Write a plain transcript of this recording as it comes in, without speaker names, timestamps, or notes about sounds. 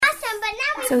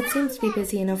So it seems to be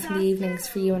busy enough in the evenings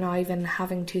for you and Ivan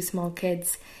having two small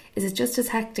kids. Is it just as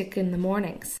hectic in the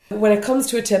mornings? When it comes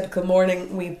to a typical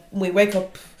morning, we wake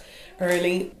up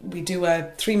early. We do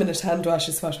a 3-minute hand wash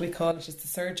is what we call it. It's the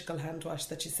surgical hand wash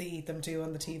that you see them do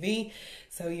on the TV.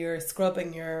 So you're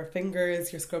scrubbing your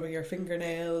fingers, you're scrubbing your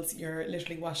fingernails, you're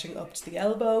literally washing up to the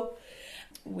elbow.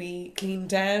 We clean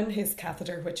down his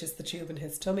catheter, which is the tube in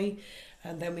his tummy,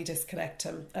 and then we disconnect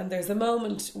him. And there's a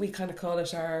moment, we kind of call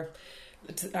it our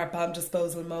bomb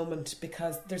disposal moment,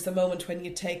 because there's a moment when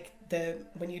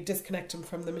you disconnect him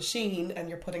from the machine and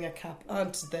you're putting a cap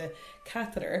onto the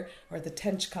catheter, or the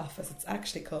tenchcough as it's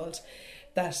actually called,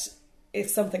 that if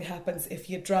something happens,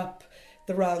 if you drop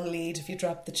the wrong lead, if you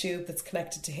drop the tube that's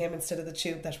connected to him instead of the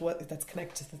tube that's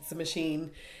connected to the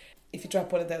machine, if you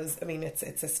drop one of those, I mean, it's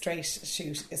a straight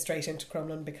shoot straight into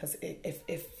Crumlin, because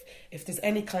if there's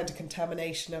any kind of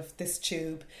contamination of this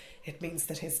tube, it means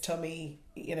that his tummy,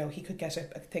 he could get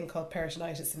a thing called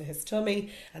peritonitis in his tummy,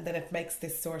 and then it makes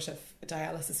this sort of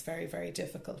dialysis very, very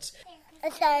difficult.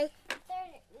 Okay.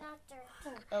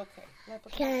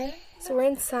 Okay. So we're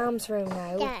in Sam's room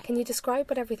now. Can you describe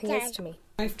what everything is to me?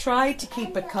 I've tried to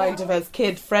keep it kind of as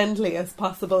kid-friendly as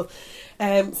possible.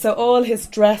 So all his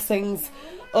dressings,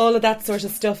 all of that sort of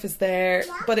stuff is there,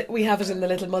 but we have it in the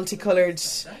little multicoloured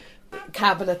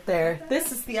cabinet there.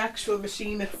 This is the actual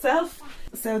machine itself.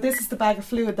 So this is the bag of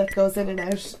fluid that goes in and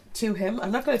out to him.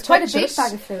 I'm not going to touch it. Quite a big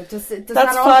bag of fluid. Does That's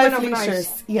that all 5 run overnight?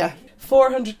 litres. Yeah.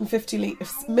 450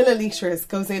 millilitres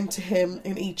goes into him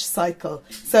in each cycle.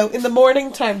 So in the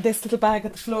morning time, this little bag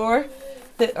at the floor,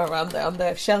 or on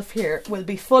the shelf here, will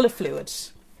be full of fluid.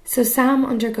 So Sam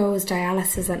undergoes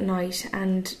dialysis at night,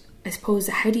 and I suppose,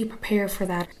 how do you prepare for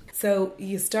that? So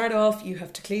you start off, you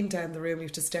have to clean down the room, you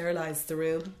have to sterilise the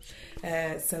room.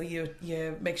 So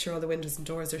you make sure all the windows and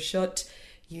doors are shut.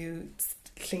 You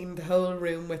clean the whole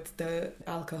room with the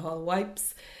alcohol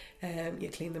wipes. You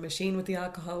clean the machine with the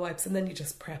alcohol wipes, and then you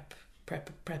just prep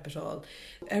it all.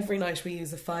 Every night we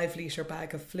use a 5 litre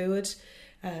bag of fluid,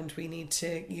 and we need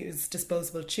to use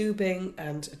disposable tubing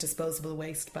and a disposable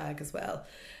waste bag as well.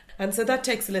 And so that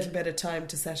takes a little bit of time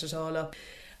to set it all up.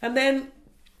 And then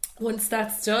once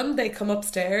that's done, they come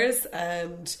upstairs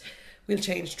and we'll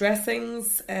change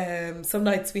dressings. Some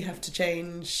nights we have to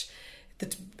change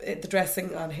the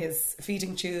dressing on his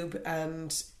feeding tube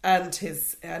and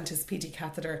his PD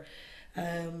catheter,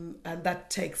 and that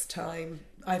takes time.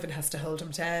 Ivan has to hold him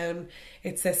down.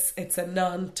 It's a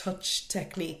non-touch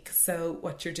technique. So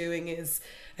what you're doing is,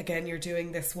 again, you're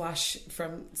doing this wash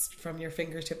from your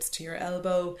fingertips to your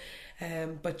elbow,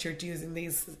 but you're using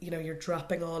these, you're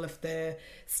dropping all of the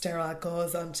sterile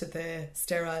gauze onto the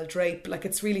sterile drape. Like,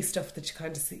 it's really stuff that you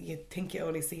kind of see, you think you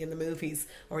only see in the movies,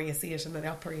 or you see it in an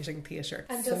operating theatre.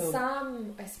 And does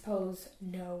Sam, I suppose,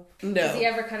 know? No. Does he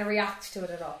ever kind of react to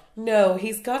it at all? No,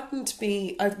 he's gotten to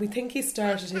be, we think he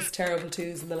started his terrible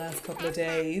twos in the last couple of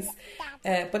days,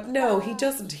 but no, he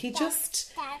doesn't. He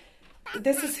just,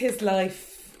 this is his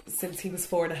life since he was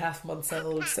 4.5 months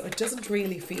old, so it doesn't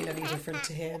really feel any different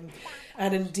to him.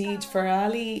 And indeed for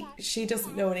Ali, she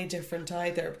doesn't know any different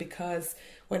either, because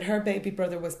when her baby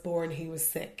brother was born, he was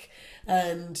sick,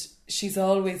 and she's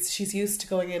used to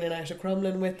going in and out of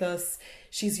Crumlin with us.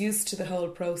 She's used to the whole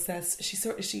process.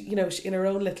 She in her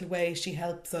own little way, she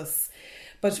helps us,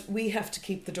 but we have to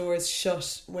keep the doors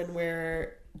shut when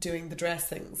we're doing the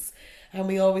dressings, and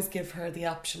we always give her the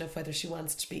option of whether she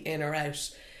wants to be in or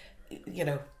out,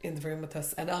 in the room with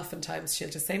us. And oftentimes she'll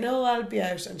just say, no, I'll be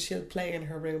out, and she'll play in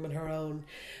her room on her own.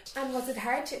 And was it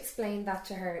hard to explain that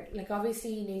to her? Like,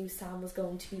 obviously you knew Sam was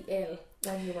going to be ill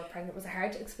when you were pregnant. Was it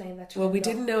hard to explain that to her? Well, we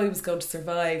didn't know he was going to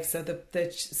survive,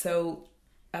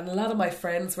 and a lot of my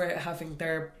friends were having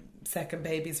their second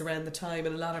babies around the time,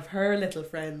 and a lot of her little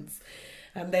friends,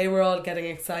 and they were all getting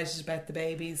excited about the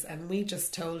babies, and we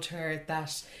just told her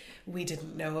that we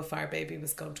didn't know if our baby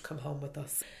was going to come home with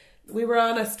us. We were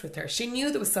honest with her. She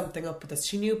knew there was something up with us.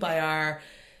 She knew by our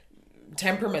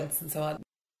temperaments and so on.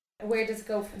 Where does it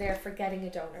go from there for getting a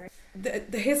donor?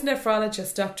 His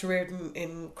nephrologist, Dr. Reardon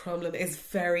in Crumlin, is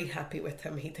very happy with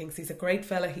him. He thinks he's a great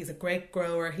fella. He's a great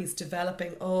grower. He's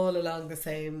developing all along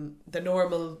the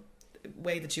normal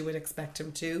way that you would expect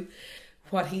him to.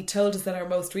 What he told us at our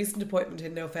most recent appointment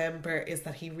in November is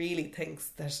that he really thinks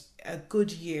that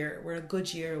we're a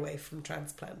good year away from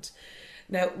transplant.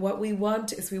 Now, what we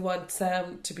want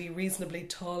Sam to be reasonably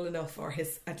tall enough, or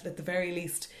at the very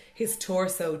least, his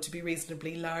torso to be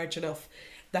reasonably large enough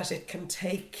that it can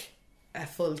take a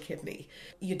full kidney.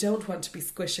 You don't want to be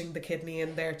squishing the kidney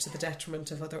in there to the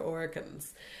detriment of other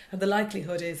organs. And the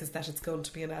likelihood is that it's going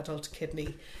to be an adult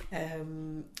kidney,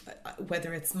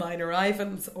 whether it's mine or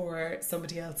Ivan's or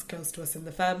somebody else close to us in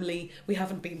the family. We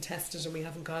haven't been tested and we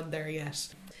haven't gone there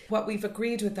yet. What we've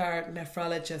agreed with our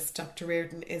nephrologist, Dr.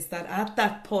 Reardon, is that at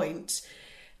that point,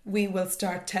 we will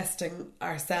start testing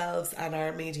ourselves and our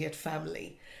immediate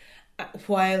family,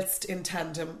 whilst in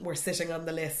tandem we're sitting on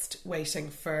the list waiting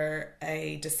for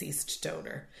a deceased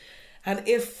donor. And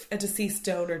if a deceased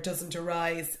donor doesn't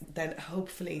arise, then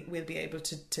hopefully we'll be able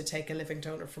to take a living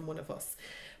donor from one of us.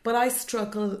 But I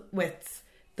struggle with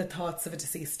the thoughts of a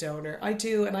deceased donor. I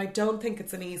do, and I don't think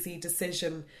it's an easy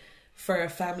decision for a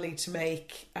family to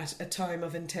make at a time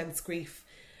of intense grief.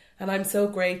 And I'm so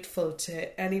grateful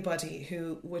to anybody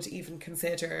who would even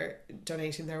consider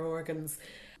donating their organs.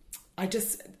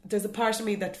 There's a part of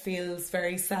me that feels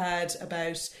very sad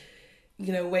about,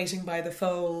 waiting by the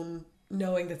phone,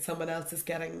 knowing that someone else is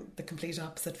getting the complete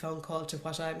opposite phone call to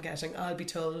what I'm getting. I'll be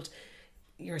told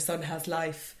your son has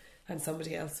life, and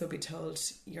somebody else will be told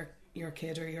your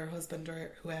kid or your husband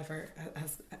or whoever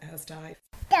has died.